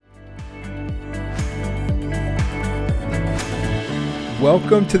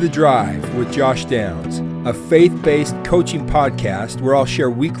Welcome to The Drive with Josh Downs, a faith-based coaching podcast where I'll share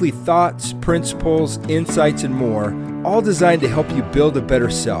weekly thoughts, principles, insights, and more, all designed to help you build a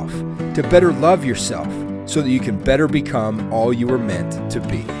better self, to better love yourself, so that you can better become all you were meant to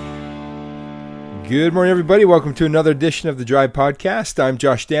be. Good morning, everybody. Welcome to another edition of The Drive podcast. I'm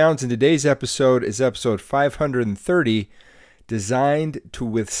Josh Downs, and today's episode is episode 530, Designed to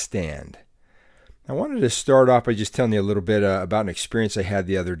Withstand. I wanted to start off by just telling you a little bit about an experience I had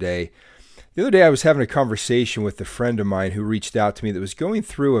the other day. The other day I was having a conversation with a friend of mine who reached out to me that was going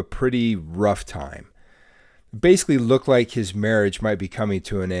through a pretty rough time. It basically looked like his marriage might be coming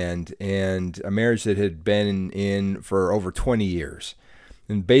to an end, and a marriage that had been in for over 20 years.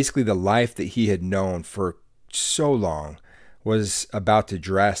 And basically the life that he had known for so long was about to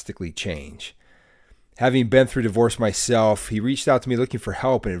drastically change. Having been through divorce myself, he reached out to me looking for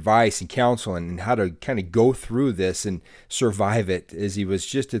help and advice and counsel and how to kind of go through this and survive it, as he was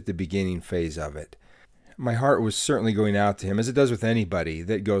just at the beginning phase of it. My heart was certainly going out to him, as it does with anybody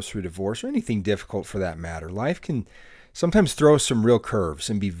that goes through divorce or anything difficult for that matter. Life can sometimes throw some real curves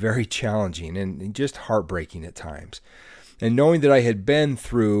and be very challenging and just heartbreaking at times. And knowing that I had been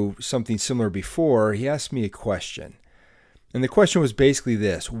through something similar before, he asked me a question. And the question was basically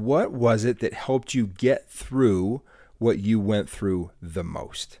this: what was it that helped you get through what you went through the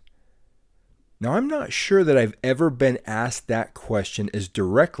most? Now, I'm not sure that I've ever been asked that question as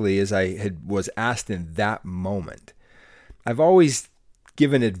directly as was asked in that moment. I've always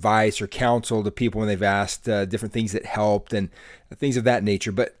given advice or counsel to people when they've asked different things that helped and things of that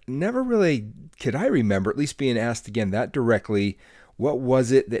nature, but never really could I remember at least being asked again that directly, what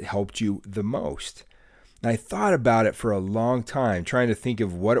was it that helped you the most? And I thought about it for a long time, trying to think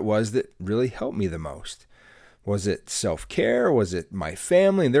of what it was that really helped me the most. Was it self-care? Was it my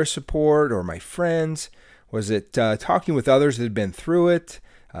family and their support, or my friends? Was it talking with others that had been through it?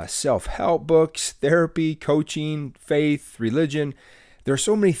 Self-help books, therapy, coaching, faith, religion. There are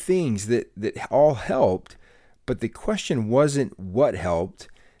so many things that all helped, but the question wasn't what helped,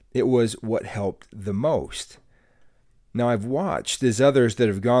 it was what helped the most. Now, I've watched as others that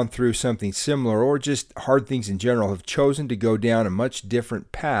have gone through something similar or just hard things in general have chosen to go down a much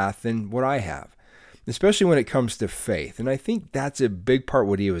different path than what I have, especially when it comes to faith. And I think that's a big part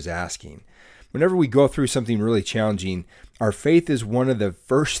what he was asking. Whenever we go through something really challenging, our faith is one of the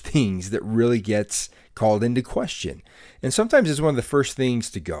first things that really gets called into question. And sometimes it's one of the first things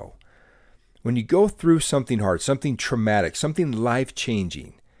to go. When you go through something hard, something traumatic, something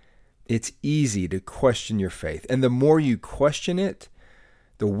life-changing, it's easy to question your faith. And the more you question it,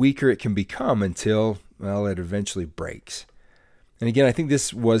 the weaker it can become until, it eventually breaks. And again, I think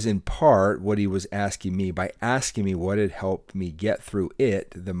this was in part what he was asking me by asking me what had helped me get through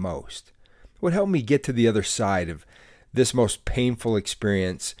it the most. What helped me get to the other side of this most painful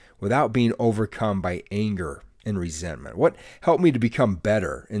experience without being overcome by anger and resentment? What helped me to become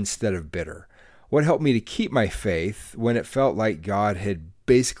better instead of bitter? What helped me to keep my faith when it felt like God had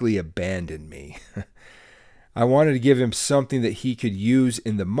basically abandoned me? I wanted to give him something that he could use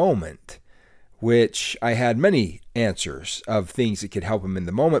in the moment, which I had many answers of things that could help him in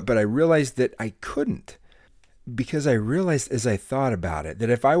the moment, but I realized that I couldn't, because I realized as I thought about it that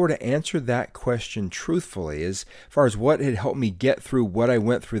if I were to answer that question truthfully as far as what had helped me get through what I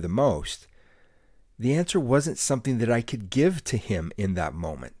went through the most, the answer wasn't something that I could give to him in that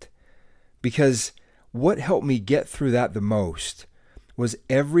moment. Because what helped me get through that the most was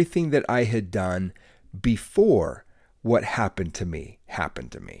everything that I had done before what happened to me,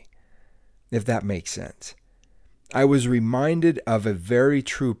 if that makes sense. I was reminded of a very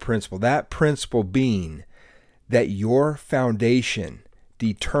true principle, that principle being that your foundation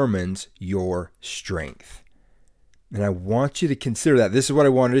determines your strength. And I want you to consider that. This is what I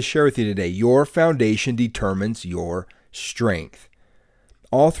wanted to share with you today. Your foundation determines your strength.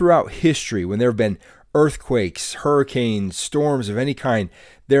 All throughout history, when there have been earthquakes, hurricanes, storms of any kind,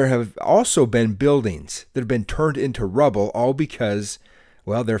 there have also been buildings that have been turned into rubble, all because,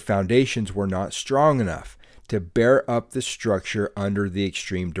 their foundations were not strong enough to bear up the structure under the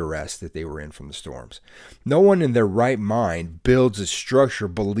extreme duress that they were in from the storms. No one in their right mind builds a structure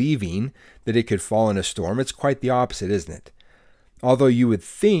believing that it could fall in a storm. It's quite the opposite, isn't it? Although you would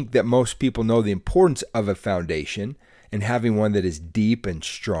think that most people know the importance of a foundation and having one that is deep and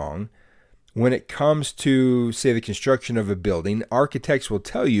strong, when it comes to, say, the construction of a building, architects will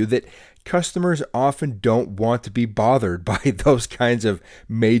tell you that customers often don't want to be bothered by those kinds of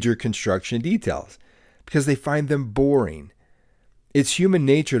major construction details because they find them boring. It's human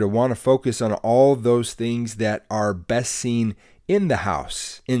nature to want to focus on all those things that are best seen in the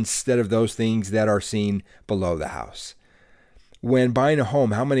house instead of those things that are seen below the house. When buying a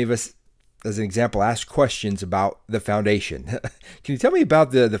home, how many of us, as an example, ask questions about the foundation? Can you tell me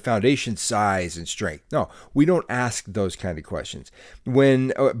about the foundation size and strength? No, we don't ask those kind of questions.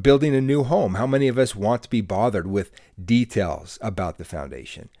 When building a new home, how many of us want to be bothered with details about the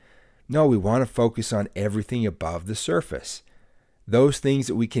foundation? No, we want to focus on everything above the surface. Those things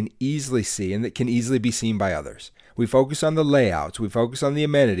that we can easily see and that can easily be seen by others. We focus on the layouts, we focus on the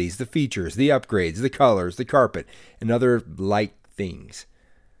amenities, the features, the upgrades, the colors, the carpet, and other like things.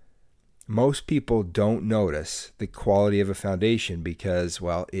 Most people don't notice the quality of a foundation because,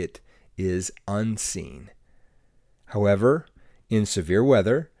 well, it is unseen. However, in severe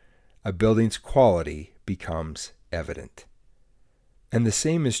weather, a building's quality becomes evident. And the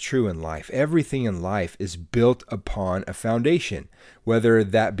same is true in life. Everything in life is built upon a foundation, whether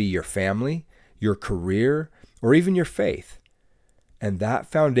that be your family, your career, or even your faith. And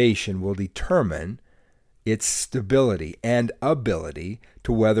that foundation will determine its stability and ability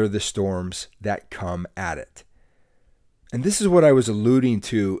to weather the storms that come at it. And this is what I was alluding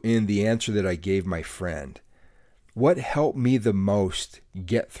to in the answer that I gave my friend. What helped me the most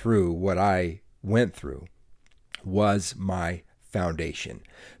get through what I went through was my foundation.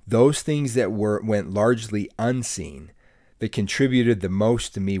 Those things that went largely unseen, that contributed the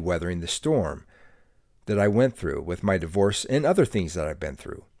most to me weathering the storm that I went through with my divorce and other things that I've been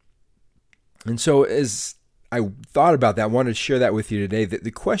through. And so as I thought about that, I wanted to share that with you today, that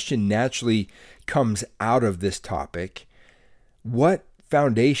the question naturally comes out of this topic. What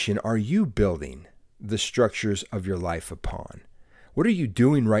foundation are you building the structures of your life upon? What are you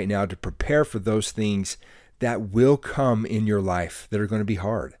doing right now to prepare for those things that will come in your life that are going to be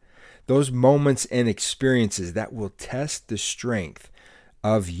hard? Those moments and experiences that will test the strength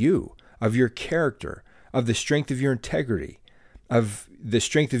of you, of your character, of the strength of your integrity, of the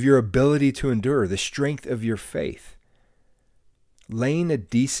strength of your ability to endure, the strength of your faith. Laying a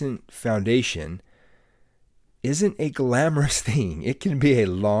decent foundation isn't a glamorous thing. It can be a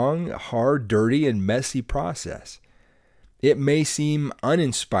long, hard, dirty, and messy process. It may seem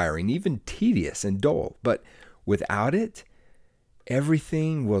uninspiring, even tedious and dull, but without it,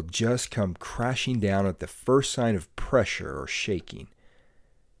 everything will just come crashing down at the first sign of pressure or shaking.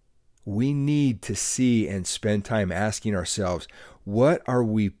 We need to see and spend time asking ourselves, what are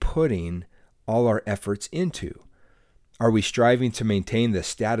we putting all our efforts into? Are we striving to maintain the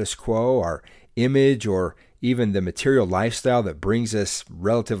status quo, our image, or even the material lifestyle that brings us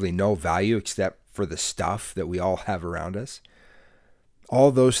relatively no value except for the stuff that we all have around us? All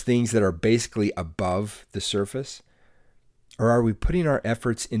those things that are basically above the surface? Or are we putting our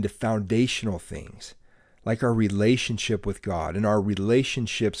efforts into foundational things, like our relationship with God and our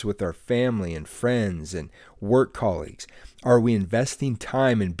relationships with our family and friends and work colleagues? Are we investing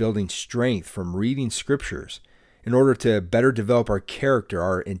time in building strength from reading scriptures in order to better develop our character,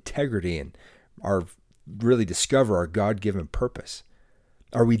 our integrity, and really discover our God-given purpose?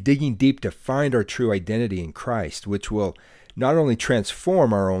 Are we digging deep to find our true identity in Christ, which will not only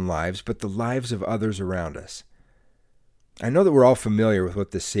transform our own lives, but the lives of others around us? I know that we're all familiar with what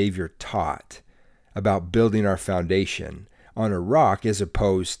the Savior taught about building our foundation on a rock as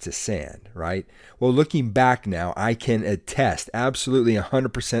opposed to sand, right? Well, looking back now, I can attest, absolutely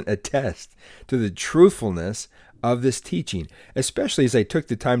 100% attest to the truthfulness of this teaching, especially as I took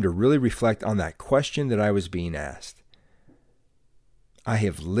the time to really reflect on that question that I was being asked. I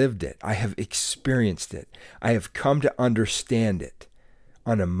have lived it. I have experienced it. I have come to understand it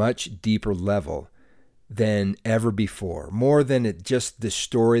on a much deeper level than ever before, more than just the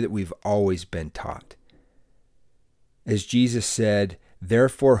story that we've always been taught. As Jesus said,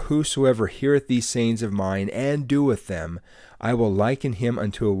 "Therefore whosoever heareth these sayings of mine and doeth them, I will liken him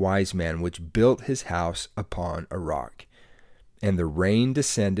unto a wise man which built his house upon a rock. And the rain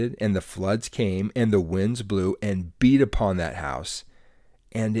descended, and the floods came, and the winds blew and beat upon that house,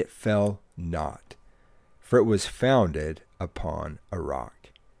 and it fell not, for it was founded upon a rock."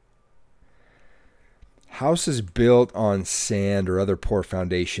 Houses built on sand or other poor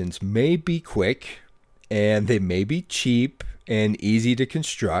foundations may be quick, and they may be cheap and easy to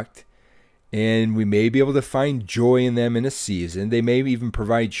construct, and we may be able to find joy in them in a season. They may even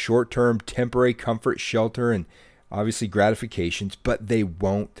provide short-term temporary comfort, shelter, and obviously gratifications, but they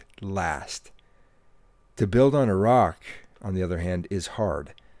won't last. To build on a rock, on the other hand, is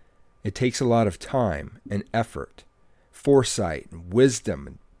hard. It takes a lot of time and effort, foresight, and wisdom,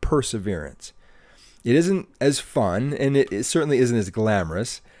 and perseverance. It isn't as fun, and it certainly isn't as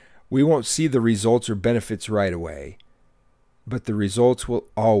glamorous. We won't see the results or benefits right away, but the results will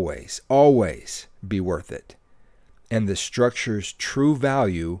always, always be worth it. And the structure's true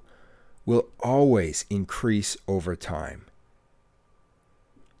value will always increase over time.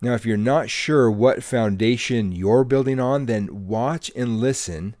 Now, if you're not sure what foundation you're building on, then watch and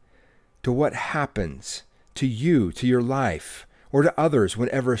listen to what happens to you, to your life, or to others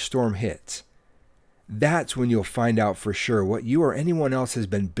whenever a storm hits. That's when you'll find out for sure what you or anyone else has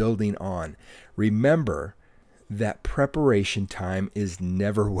been building on. Remember that preparation time is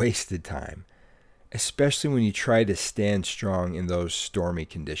never wasted time, especially when you try to stand strong in those stormy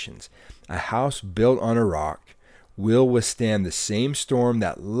conditions. A house built on a rock will withstand the same storm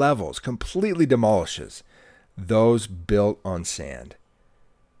that levels, completely demolishes those built on sand.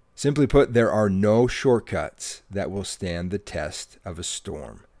 Simply put, there are no shortcuts that will stand the test of a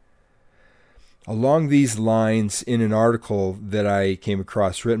storm. Along these lines, in an article that I came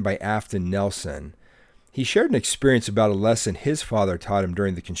across written by Afton Nelson, he shared an experience about a lesson his father taught him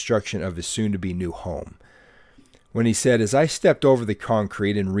during the construction of his soon-to-be new home. When he said, "As I stepped over the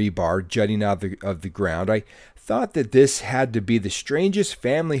concrete and rebar jutting out of the ground, I thought that this had to be the strangest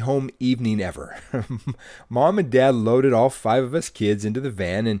family home evening ever. Mom and Dad loaded all 5 of us kids into the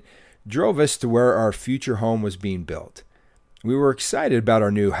van and drove us to where our future home was being built. We were excited about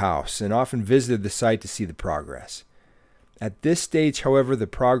our new house and often visited the site to see the progress. At this stage, however, the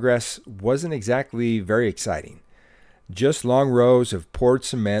progress wasn't exactly very exciting. Just long rows of poured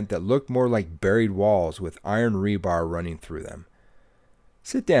cement that looked more like buried walls with iron rebar running through them.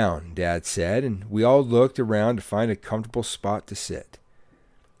 'Sit down,' Dad said, and we all looked around to find a comfortable spot to sit.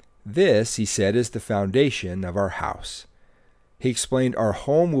 'This,' he said, 'is the foundation of our house.' He explained, 'Our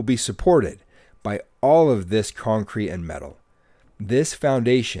home will be supported by all of this concrete and metal. This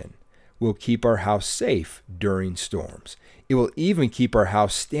foundation will keep our house safe during storms. It will even keep our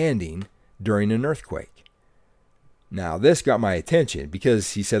house standing during an earthquake.' Now, this got my attention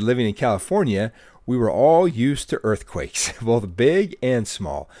because he said living in California, we were all used to earthquakes, both big and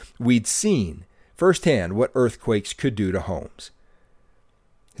small. We'd seen firsthand what earthquakes could do to homes."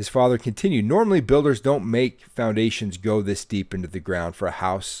 His father continued, "Normally, builders don't make foundations go this deep into the ground for a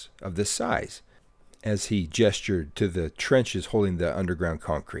house of this size," as he gestured to the trenches holding the underground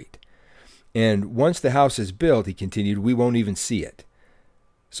concrete. "And once the house is built," he continued, "we won't even see it.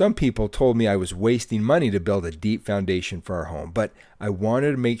 Some people told me I was wasting money to build a deep foundation for our home, but I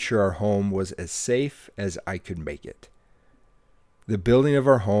wanted to make sure our home was as safe as I could make it." The building of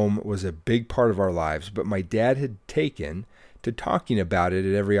our home was a big part of our lives, but my dad had taken to talking about it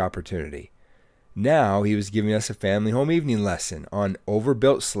at every opportunity. Now he was giving us a family home evening lesson on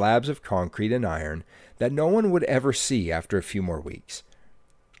overbuilt slabs of concrete and iron that no one would ever see after a few more weeks.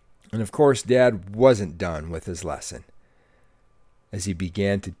 And of course, Dad wasn't done with his lesson, as he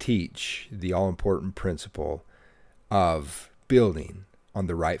began to teach the all-important principle of building on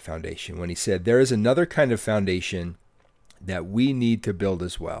the right foundation, when he said, "There is another kind of foundation that we need to build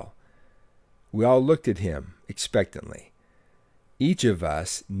as well." We all looked at him expectantly. Each of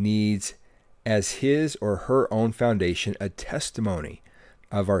us needs as his or her own foundation a testimony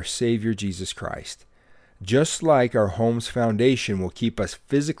of our Savior Jesus Christ. Just like our home's foundation will keep us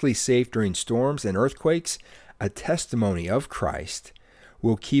physically safe during storms and earthquakes, a testimony of Christ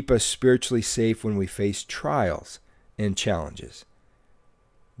will keep us spiritually safe when we face trials and challenges.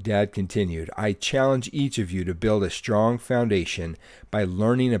 Dad continued, "I challenge each of you to build a strong foundation by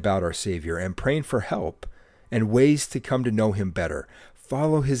learning about our Savior and praying for help and ways to come to know him better.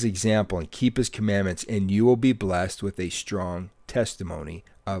 Follow his example and keep his commandments, and you will be blessed with a strong testimony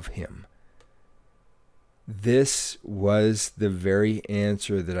of him." This was the very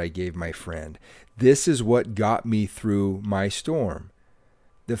answer that I gave my friend. This is what got me through my storm.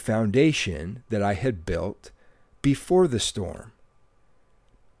 The foundation that I had built before the storm.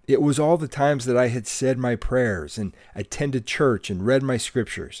 It was all the times that I had said my prayers and attended church and read my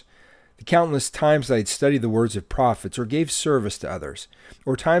scriptures. The countless times I had studied the words of prophets or gave service to others,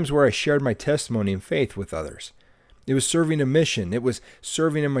 or times where I shared my testimony and faith with others. It was serving a mission. It was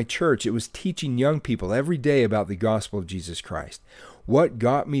serving in my church. It was teaching young people every day about the gospel of Jesus Christ. What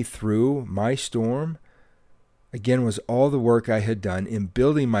got me through my storm, again, was all the work I had done in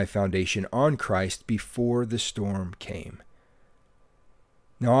building my foundation on Christ before the storm came.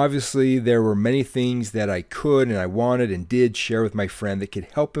 Now, obviously, there were many things that I could and I wanted and did share with my friend that could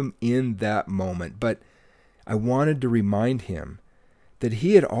help him in that moment, but I wanted to remind him that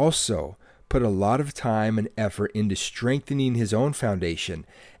he had also put a lot of time and effort into strengthening his own foundation,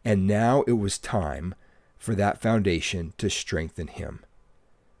 and now it was time for that foundation to strengthen him.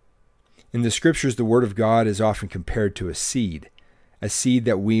 In the scriptures, the word of God is often compared to a seed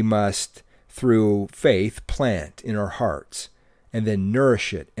that we must, through faith, plant in our hearts, and then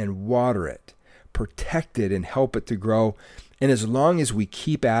nourish it and water it, protect it and help it to grow. And as long as we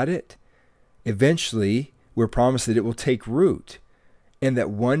keep at it, eventually we're promised that it will take root and that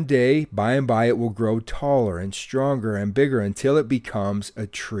one day, by and by, it will grow taller and stronger and bigger until it becomes a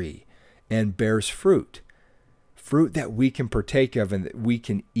tree and bears fruit. Fruit that we can partake of and that we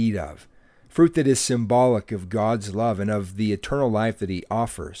can eat of. Fruit that is symbolic of God's love and of the eternal life that He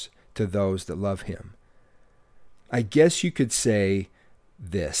offers to those that love Him. I guess you could say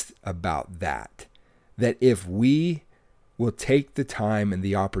this about that if we will take the time and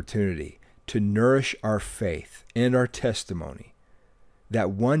the opportunity to nourish our faith and our testimony,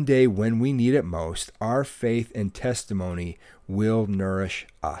 that one day when we need it most, our faith and testimony will nourish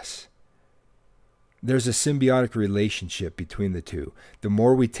us. There's a symbiotic relationship between the two. The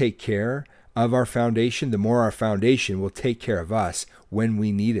more we take care of our foundation, the more our foundation will take care of us when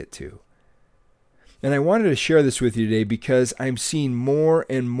we need it to. And I wanted to share this with you today because I'm seeing more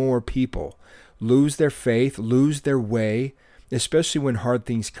and more people lose their faith, lose their way, especially when hard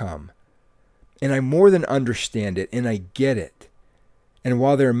things come. And I more than understand it, and I get it. And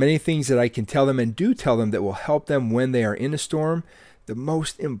while there are many things that I can tell them and do tell them that will help them when they are in a storm, the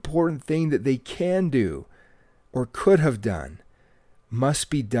most important thing that they can do or could have done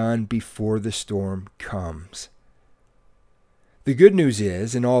must be done before the storm comes. The good news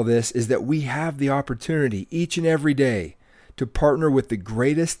is, in all this, is that we have the opportunity each and every day to partner with the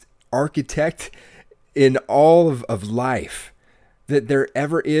greatest architect in all of life that there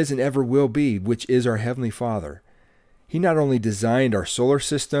ever is and ever will be, which is our Heavenly Father. He not only designed our solar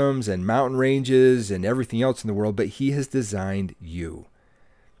systems and mountain ranges and everything else in the world, but He has designed you.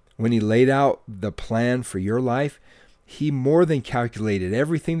 When He laid out the plan for your life, He more than calculated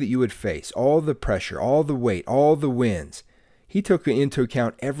everything that you would face, all the pressure, all the weight, all the winds. He took into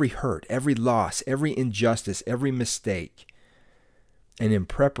account every hurt, every loss, every injustice, every mistake. And in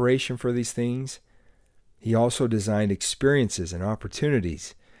preparation for these things, He also designed experiences and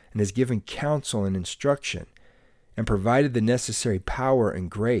opportunities and has given counsel and instruction and provided the necessary power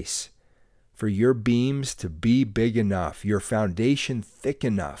and grace for your beams to be big enough, your foundation thick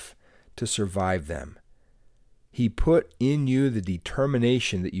enough to survive them. He put in you the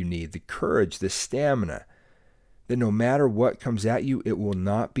determination that you need, the courage, the stamina, that no matter what comes at you, it will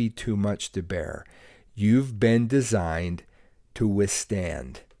not be too much to bear. You've been designed to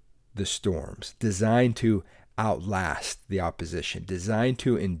withstand the storms, designed to outlast the opposition, designed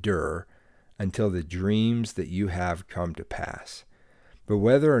to endure until the dreams that you have come to pass. But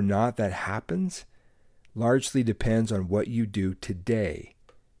whether or not that happens largely depends on what you do today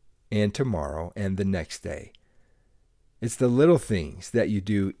and tomorrow and the next day. It's the little things that you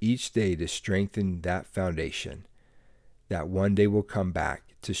do each day to strengthen that foundation that one day will come back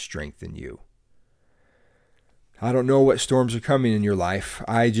to strengthen you. I don't know what storms are coming in your life.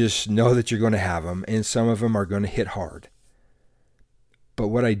 I just know that you're going to have them, and some of them are going to hit hard. But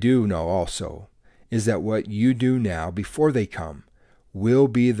what I do know also is that what you do now before they come will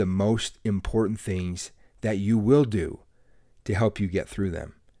be the most important things that you will do to help you get through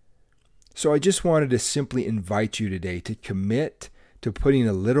them. So I just wanted to simply invite you today to commit to putting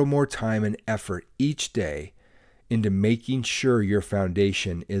a little more time and effort each day into making sure your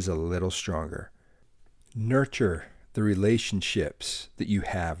foundation is a little stronger. Nurture the relationships that you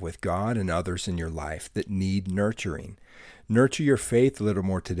have with God and others in your life that need nurturing. Nurture your faith a little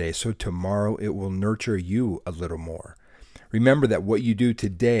more today so tomorrow it will nurture you a little more. Remember that what you do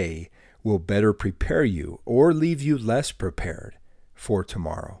today will better prepare you or leave you less prepared for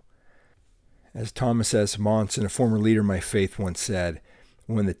tomorrow. As Thomas S. Monson, a former leader of my faith, once said,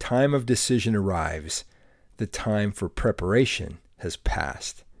 when the time of decision arrives, the time for preparation has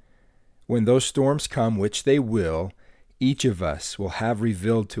passed. When those storms come, which they will, each of us will have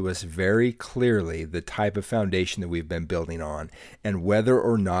revealed to us very clearly the type of foundation that we've been building on and whether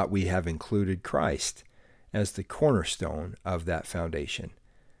or not we have included Christ as the cornerstone of that foundation.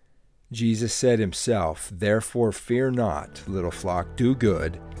 Jesus said Himself, "Therefore fear not, little flock, do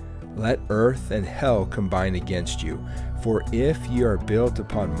good. Let earth and hell combine against you. For if ye are built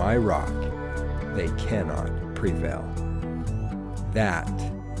upon my rock, they cannot prevail." That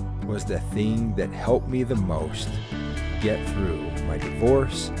was the thing that helped me the most get through my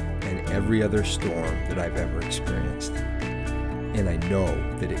divorce and every other storm that I've ever experienced. And I know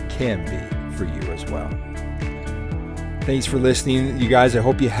that it can be for you as well. Thanks for listening, you guys. I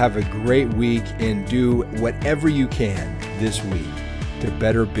hope you have a great week and do whatever you can this week to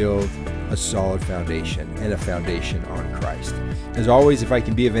better build a solid foundation and a foundation on Christ. As always, if I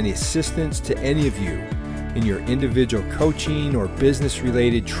can be of any assistance to any of you in your individual coaching or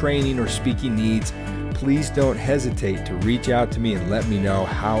business-related training or speaking needs, please don't hesitate to reach out to me and let me know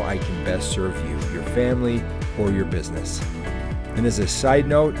how I can best serve you, your family, or your business. And as a side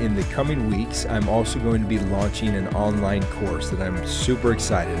note, in the coming weeks, I'm also going to be launching an online course that I'm super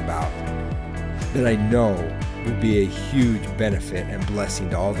excited about, that I know will be a huge benefit and blessing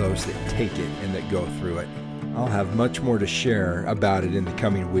to all those that take it and that go through it. I'll have much more to share about it in the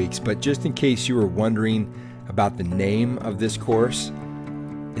coming weeks, but just in case you were wondering about the name of this course,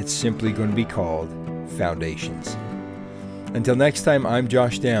 it's simply going to be called Foundations. Until next time, I'm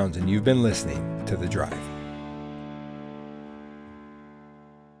Josh Downs, and you've been listening to The Drive.